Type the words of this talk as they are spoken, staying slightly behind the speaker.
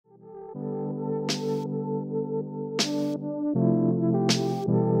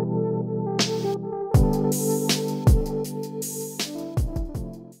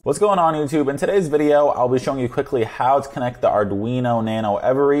What's going on YouTube? In today's video, I'll be showing you quickly how to connect the Arduino Nano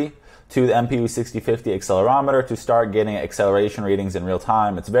Every to the MPU6050 accelerometer to start getting acceleration readings in real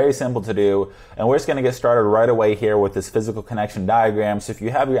time. It's very simple to do, and we're just going to get started right away here with this physical connection diagram. So if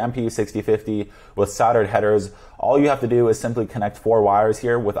you have your MPU6050 with soldered headers, all you have to do is simply connect 4 wires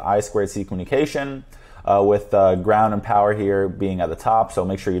here with I2C communication. With ground and power here being at the top, so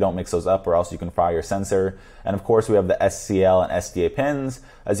make sure you don't mix those up or else you can fry your sensor. And of course we have the SCL and SDA pins.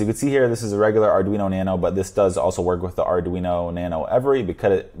 As you can see here, this is a regular Arduino Nano, but this does also work with the Arduino Nano Every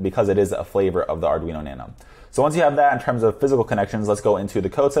because it is a flavor of the Arduino Nano. So once you have that in terms of physical connections, let's go into the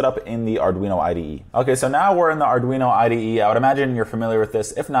code setup in the Arduino IDE. Okay, so now we're in the Arduino IDE. I would imagine you're familiar with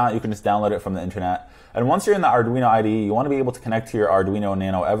this. If not, you can just download it from the internet. And once you're in the Arduino IDE, you want to be able to connect to your Arduino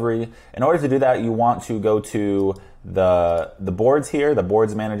Nano Every. In order to do that, you want to go to the boards here, the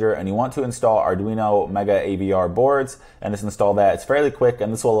boards manager, and you want to install Arduino Mega AVR boards, and just install that. It's fairly quick,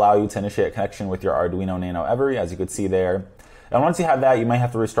 and this will allow you to initiate a connection with your Arduino Nano Every, as you can see there. And once you have that, you might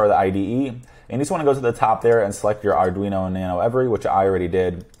have to restart the IDE. And you just want to go to the top there and select your Arduino Nano Every, which I already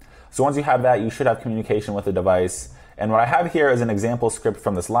did. So once you have that, you should have communication with the device. And what I have here is an example script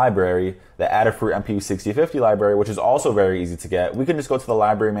from this library, the Adafruit MPU6050 library, which is also very easy to get. We can just go to the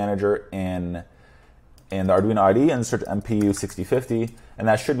library manager in the Arduino IDE and search MPU6050, and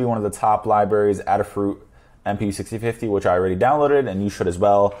that should be one of the top libraries, Adafruit MPU6050, which I already downloaded, and you should as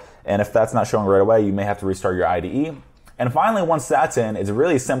well. And if that's not showing right away, you may have to restart your IDE. And finally, once that's in, it's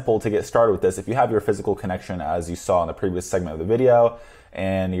really simple to get started with this. If you have your physical connection, as you saw in the previous segment of the video,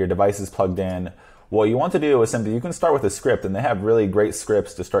 and your device is plugged in, what you want to do is simply, you can start with a script, and they have really great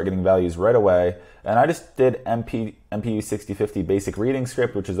scripts to start getting values right away. And I just did MPU6050 basic reading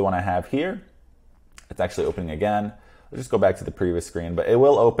script, which is the one I have here. It's actually opening again. Let's just go back to the previous screen, but it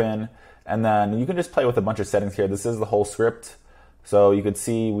will open. And then you can just play with a bunch of settings here. This is the whole script. So you could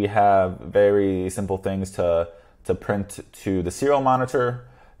see we have very simple things to print to the serial monitor,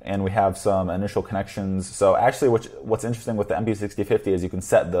 and we have some initial connections. So actually what's interesting with the MPU6050 is you can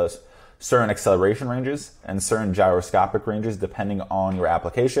set the certain acceleration ranges and certain gyroscopic ranges depending on your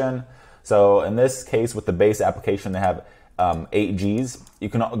application. So in this case, with the base application, they have 8 Gs. You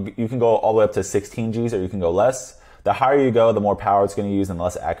can go all the way up to 16 Gs, or you can go less. The higher you go, the more power it's going to use and the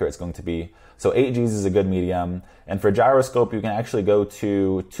less accurate it's going to be. So 8 Gs is a good medium. And for gyroscope, you can actually go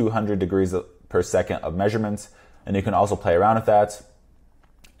to 200 degrees per second of measurements, and you can also play around with that.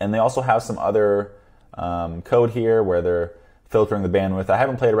 And they also have some other code here where they're filtering the bandwidth. I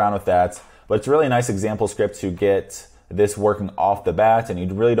haven't played around with that, but it's a really nice example script to get this working off the bat, and you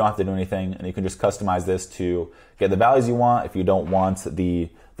really don't have to do anything, and you can just customize this to get the values you want. If you don't want the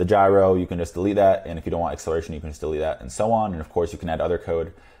gyro, you can just delete that, and if you don't want acceleration, you can just delete that, and so on. And of course, you can add other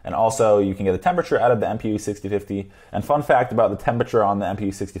code. And also, you can get the temperature out of the MPU6050. And fun fact about the temperature on the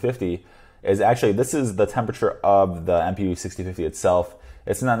MPU6050 is actually this is the temperature of the MPU6050 itself.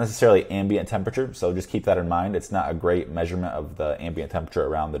 It's not necessarily ambient temperature, so just keep that in mind. It's not a great measurement of the ambient temperature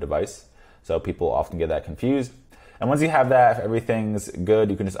around the device. So people often get that confused. And once you have that, if everything's good,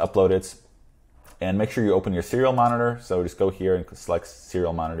 you can just upload it. And make sure you open your serial monitor. So just go here and select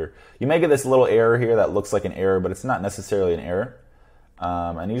serial monitor. You may get this little error here that looks like an error, but it's not necessarily an error.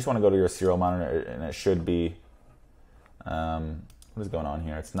 And you just want to go to your serial monitor, and it should be, what is going on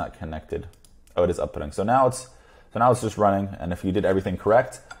here? It's not connected. Oh, it is uploading. So now it's just running, and if you did everything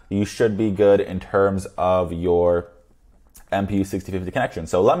correct, you should be good in terms of your MPU6050 connection.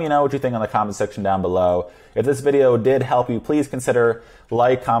 So let me know what you think in the comment section down below. If this video did help you, please consider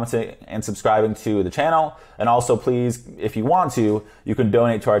commenting, and subscribing to the channel. And also please, if you want to, you can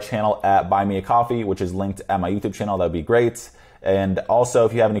donate to our channel at Buy Me a Coffee, which is linked at my YouTube channel. That would be great. And also,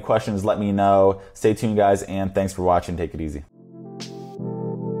 if you have any questions, let me know. Stay tuned, guys, and thanks for watching. Take it easy.